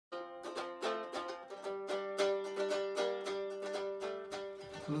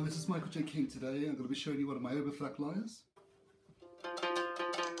Hello, this is Michael J. King. Today I'm going to be showing you one of my Oberflacht Lyres.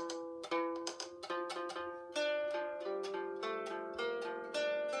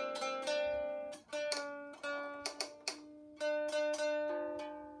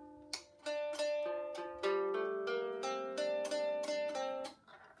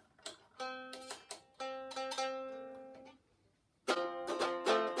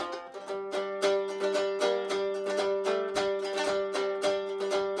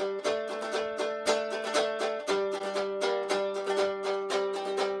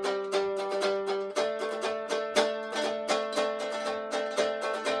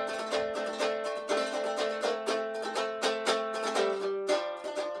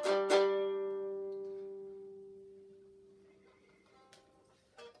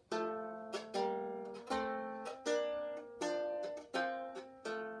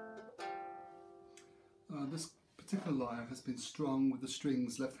 This particular lyre has been strung with the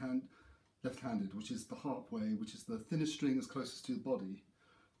strings left-handed, which is the harp way, which is the thinnest string as closest to the body.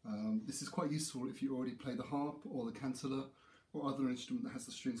 This is quite useful if you already play the harp or the cantaloupe or other instrument that has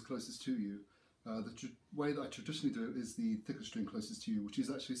the strings closest to you. The way that I traditionally do it is the thicker string closest to you, which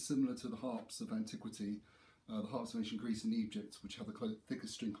is actually similar to the harps of antiquity, the harps of ancient Greece and Egypt, which have the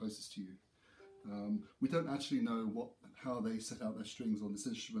thickest string closest to you. We don't actually know how they set out their strings on this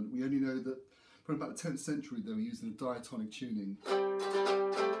instrument. We only know that from about the 10th century they were using a diatonic tuning.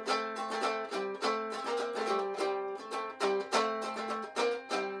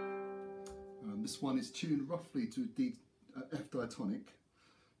 This one is tuned roughly to F diatonic.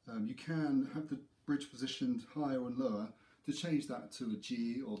 You can have the bridge positioned higher and lower to change that to a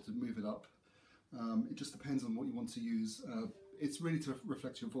G or to move it up. It just depends on what you want to use. It's really to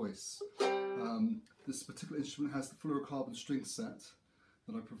reflect your voice. This particular instrument has the fluorocarbon string set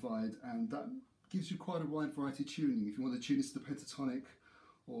that I provide, and that gives you quite a wide variety of tuning. If you want to tune this to pentatonic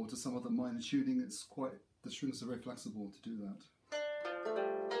or to some other minor tuning, the strings are very flexible to do that.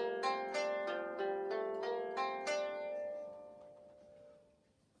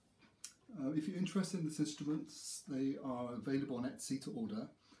 If you're interested in this instrument, they are available on Etsy to order.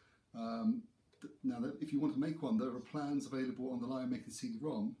 Now, if you want to make one, there are plans available on the Lyre Making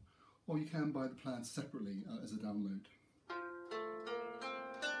CD-ROM, or you can buy the plans separately as a download.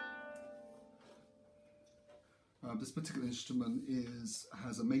 This particular instrument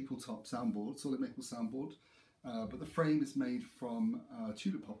has a maple top soundboard, solid maple soundboard, but the frame is made from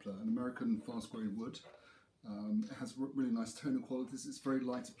tulip poplar, an American fast-growing wood. It has really nice tonal qualities. It's very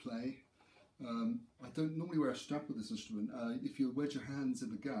light to play. I don't normally wear a strap with this instrument. If you wedge your hands in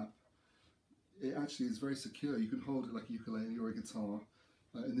the gap, it actually is very secure. You can hold it like a ukulele or a guitar,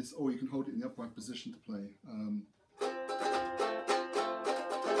 or you can hold it in the upright position to play.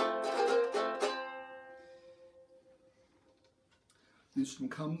 The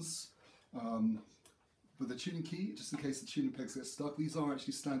instrument comes with a tuning key, just in case the tuning pegs get stuck. These are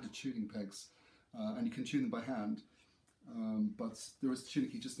actually standard tuning pegs, and you can tune them by hand, but there is a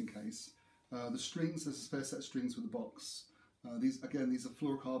tuning key just in case. The strings, there's a spare set of strings with the box. These are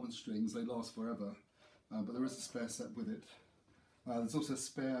fluorocarbon strings, they last forever, but there is a spare set with it. There's also a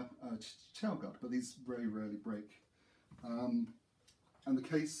spare chow gut, but these very rarely break. And the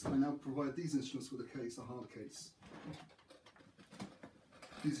case, I now provide these instruments with a case, a hard case.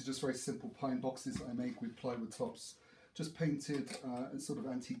 These are just very simple pine boxes that I make with plywood tops, just painted in sort of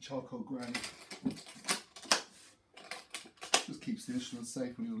antique charcoal grey. Just keeps the instrument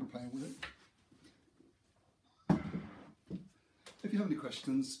safe when you're playing with it. If you have any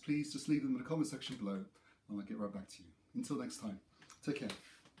questions, please just leave them in the comment section below and I'll get right back to you. Until next time, take care.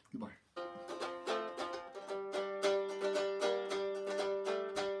 Goodbye.